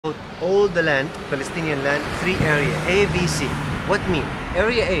all the land, Palestinian land, three area, A, B, C. What mean?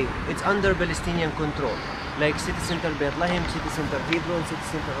 Area A, it's under Palestinian control. Like city center Beit Lahim, city center Hebron, city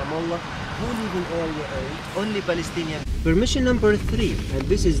center Ramallah. Who live in area A? Only Palestinian. Permission number 3, and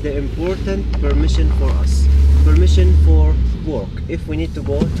this is the important permission for us. Permission for work. If we need to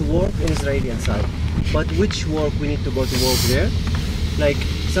go to work in Israeli side. But which work we need to go to work there? Like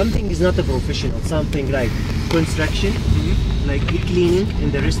something is not a professional, something like construction, like cleaning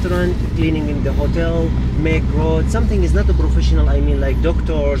in the restaurant, cleaning in the hotel, make road. Something is not a professional, I mean like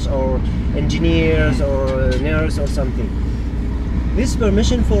doctors or engineers or nurse or something. This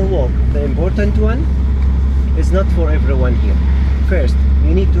permission for work, the important one, is not for everyone here. First,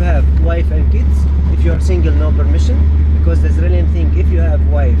 you need to have wife and kids. If you are single, no permission, because the Israeli thing, if you have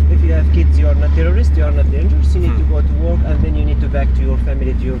wife, if you have kids, you are not terrorist, you are not dangerous. You need to go to work and then you need to back to your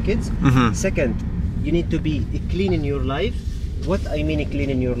family, to your kids. Second, you need to be clean in your life. What I mean clean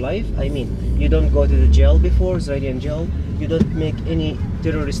in your life, I mean you don't go to the jail before, Israeli jail. You don't make any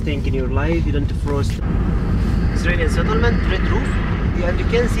terrorist thing in your life. You don't frost. Israeli settlement, red roof. And you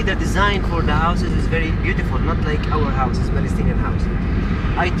can see the design for the houses is very beautiful, not like our houses, Palestinian house.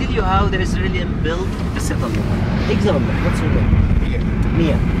 I tell you how the Israelis built the settlement. Example, what's your name?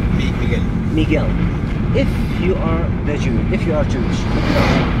 Mia. Miguel. Miguel. If you are the Jew, if you are Jewish,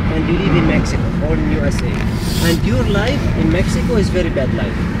 and you live in Mexico or in USA, and your life in Mexico is very bad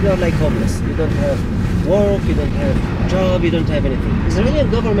life. You are like homeless. You don't have work, you don't have job, you don't have anything. Israeli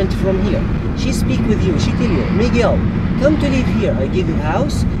government from here, she speak with you, she tell you, Miguel, come to live here. I give you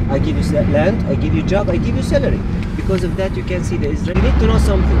house, I give you land, I give you job, I give you salary. Because of that, you can see the Israel. You need to know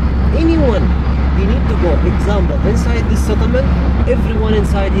something. Anyone, you need to go. Example, inside this settlement, everyone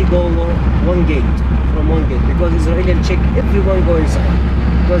inside he go one gate, from one gate, because Israelis check everyone go inside.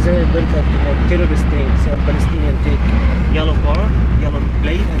 Because they don't have to make terrorist things. So Palestinian take yellow car, yellow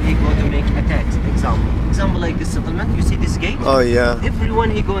plate, and he go to make attacks. Example like this settlement. You see this gate? Oh yeah.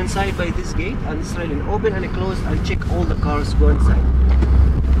 Everyone he go inside by this gate, and Israeli open and close and check all the cars go inside.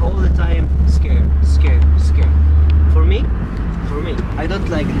 All the time, scared. For me, I don't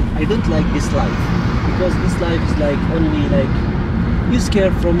like this life, because this life is like only like you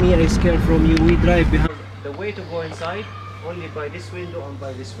scared from me, I scared from you. We drive behind. The way to go inside only by this window and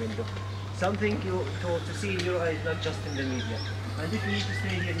by this window. Something to see in your eyes, not just in the media. And if you need to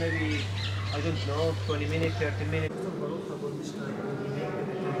stay here, maybe I don't know, 20 minutes, 30 minutes. The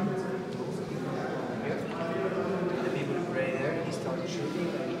people pray there. He started shooting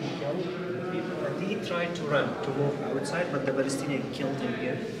and he killed the people. And he tried to run, to move outside, but the Palestinian killed him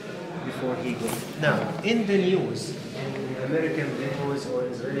here before he go. Now, in the news, in American news or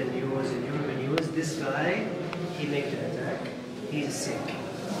Israeli news, in European news, this guy, he made the attack. He's sick.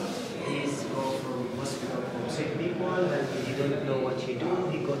 He's go from hospital from sick people and he don't know what he do.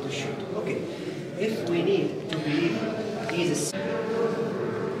 He go to shoot. Okay. If we need to believe he's a sick.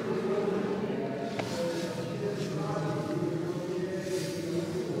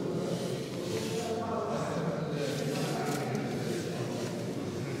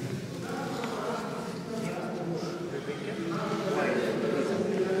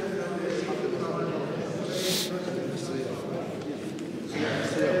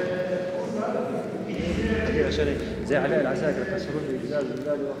 زي علاء العساكر كسروا لي الجزاز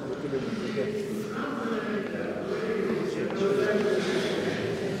البلاد واخذوا كل البلاد.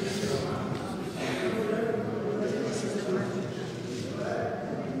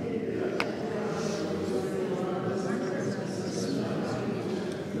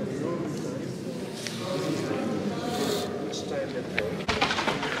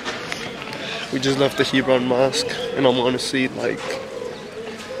 We just left the Hebron Mosque, and I'm honestly like,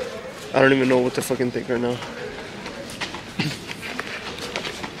 I don't even know what to fucking think right now.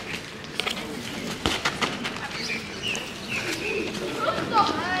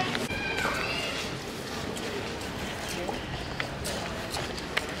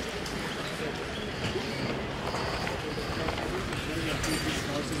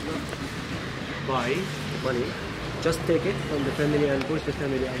 Buy money, just take it from the family and push the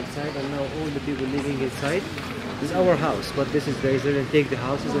family outside, and now all the people living inside. This is our house, but this is the Israeli take the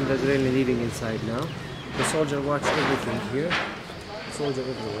houses and the Israeli living inside now. The soldier watch everything here. Soldier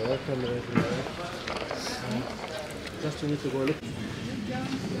everywhere, camera everywhere. Just you need to go look.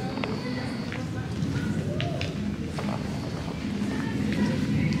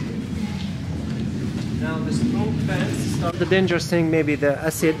 Now the strong fence start. The dangerous thing maybe the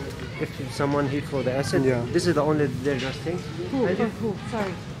acid. If someone hit for the acid, yeah. This is the only dangerous thing.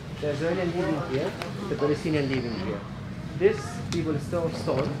 Sorry. The Israeli living here, the Palestinian living here. This people stone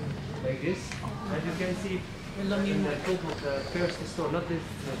like this, and you can see Es lo In mismo. the top of the first stone, not this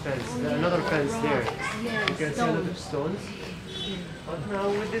fence, another fence there. Yeah, You can see a lot of stones. stones. But now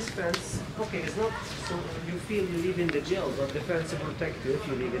with this fence, okay, it's not so you feel you live in the jail, but the fence will protect you if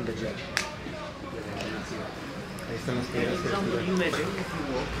you live in the jail. Ahí están las For piedras. example, you imagine if you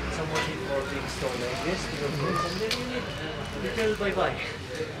walk, someone hit for a big stone like this, you walk, and then you tell bye-bye.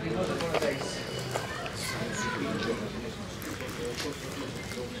 You go to paradise.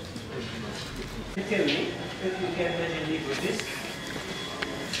 You tell me if you can imagine live with this.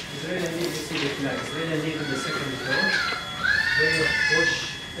 Israel live with city flag. Israel live in the second floor. They wash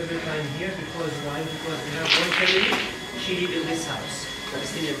every time here because why? Because we have one family. She live in this house.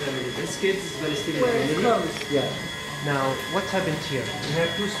 Palestinian family. This kids, Palestinian Where it's family. closed. Yeah. Now, what happened here? We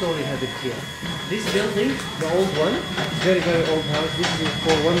have two-story happened here. This building, the old one, very, very old house. This is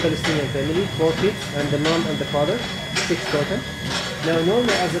for one Palestinian family, 4 kids, and the mom and the father, 6 total. Now,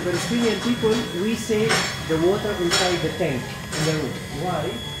 normally as a Palestinian people, we save the water inside the tank in the room. Why?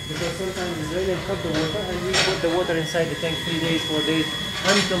 Because sometimes Israelis cut the water and we put the water inside the tank 3 days, 4 days,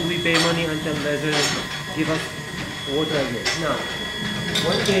 until we pay money, until the Israelis give us water again. Now,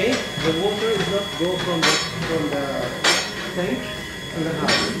 one day, the water is not go from the tank to the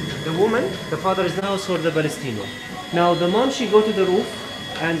house. The woman, the father is the house for the Palestinian. Now the mom, she go to the roof,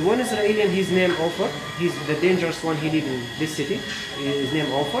 and one Israeli, his name Ofer, he's the dangerous one, he live in this city, his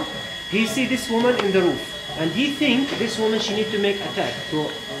name Ofer. He see this woman in the roof, and he think this woman, she need to make attack to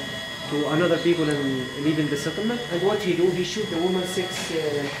another people and live in the settlement. And what he do, he shoot the woman 6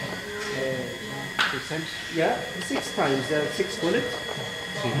 times? Yeah, 6 times, 6 bullets.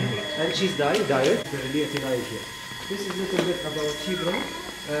 And she's died. Died here. This is a little bit about Hebron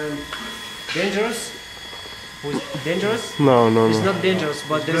and dangerous. Who's dangerous? No, no, It's no. not dangerous,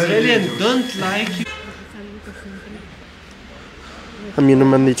 but the Israelis don't like you. A mí no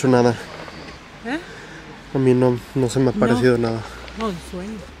me han dicho nada. ¿Eh? A mí no se me ha parecido nada. No, en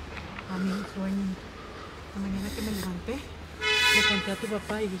sueño. A mí en sueño. La mañana que me levanté, le conté a tu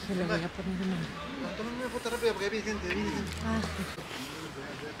papá y dije, le voy a poner de mano. Tómame una foto rápida porque hay gente, viene gente. Ah, sí.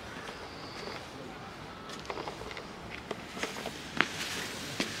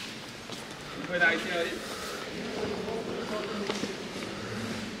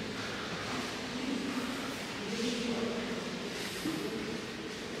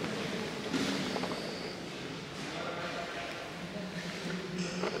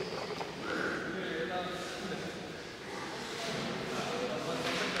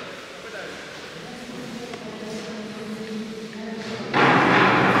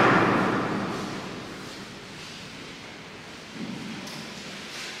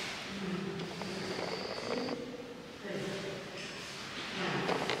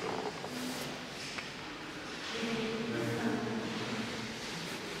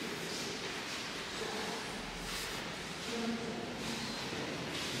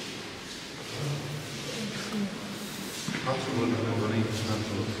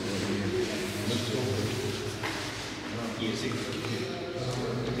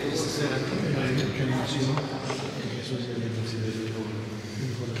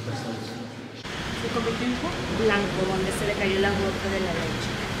 Se convirtió en blanco donde se le cayó la gota de la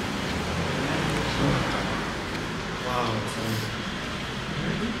leche.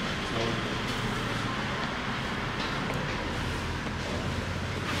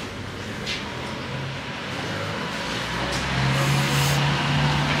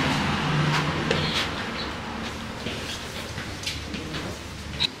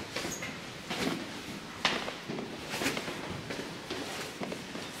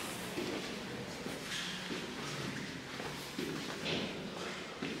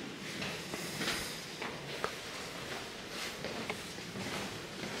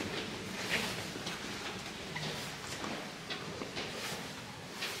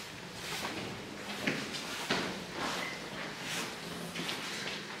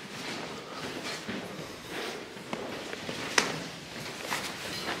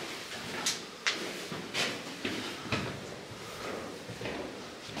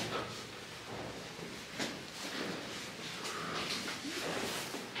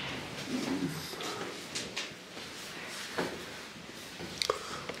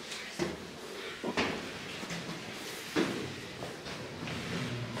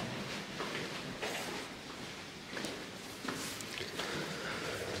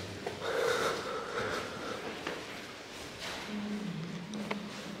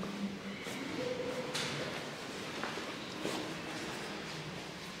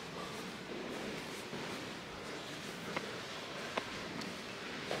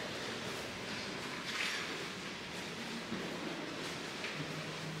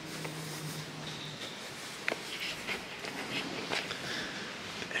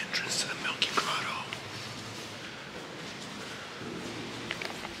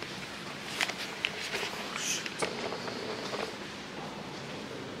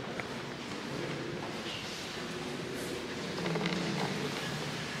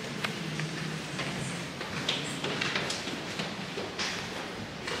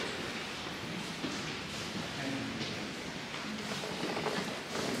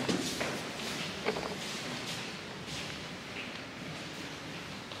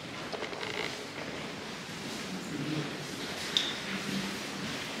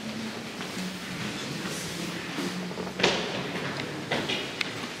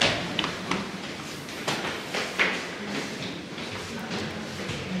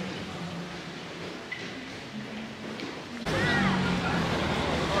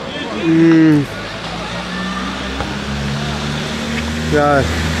 God.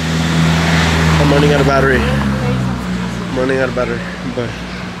 I'm running out of battery. I'm running out of battery. But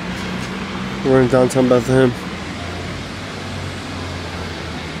we're in downtown Bethlehem.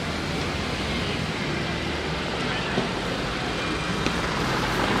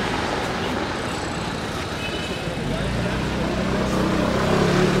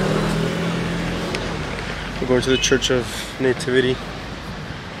 We're going to the Church of Nativity,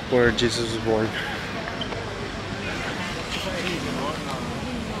 where Jesus was born.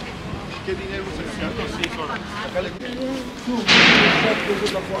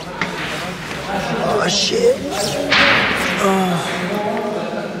 Oh shit!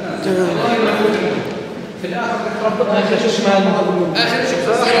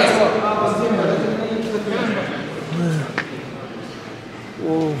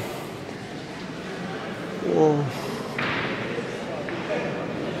 Whoa. Whoa.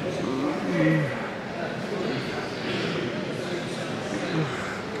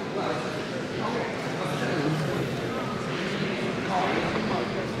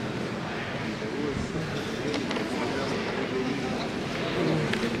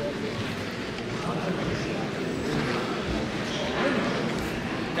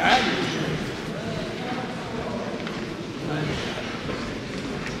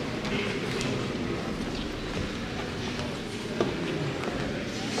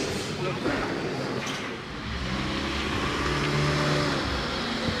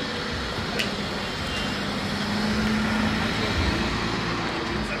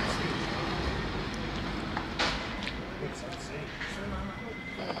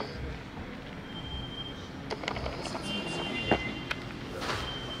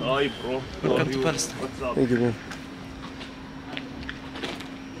 Hi, bro. Welcome to Palestine. What's up? Thank you, man.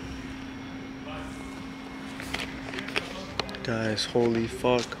 Guys, holy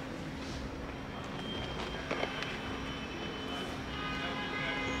fuck.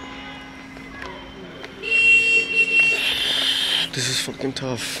 This is fucking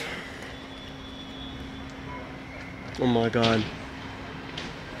tough. Oh my god.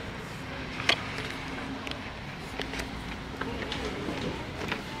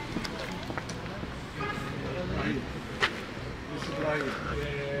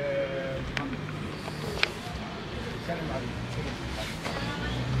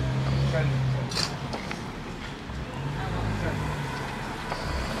 Thank you.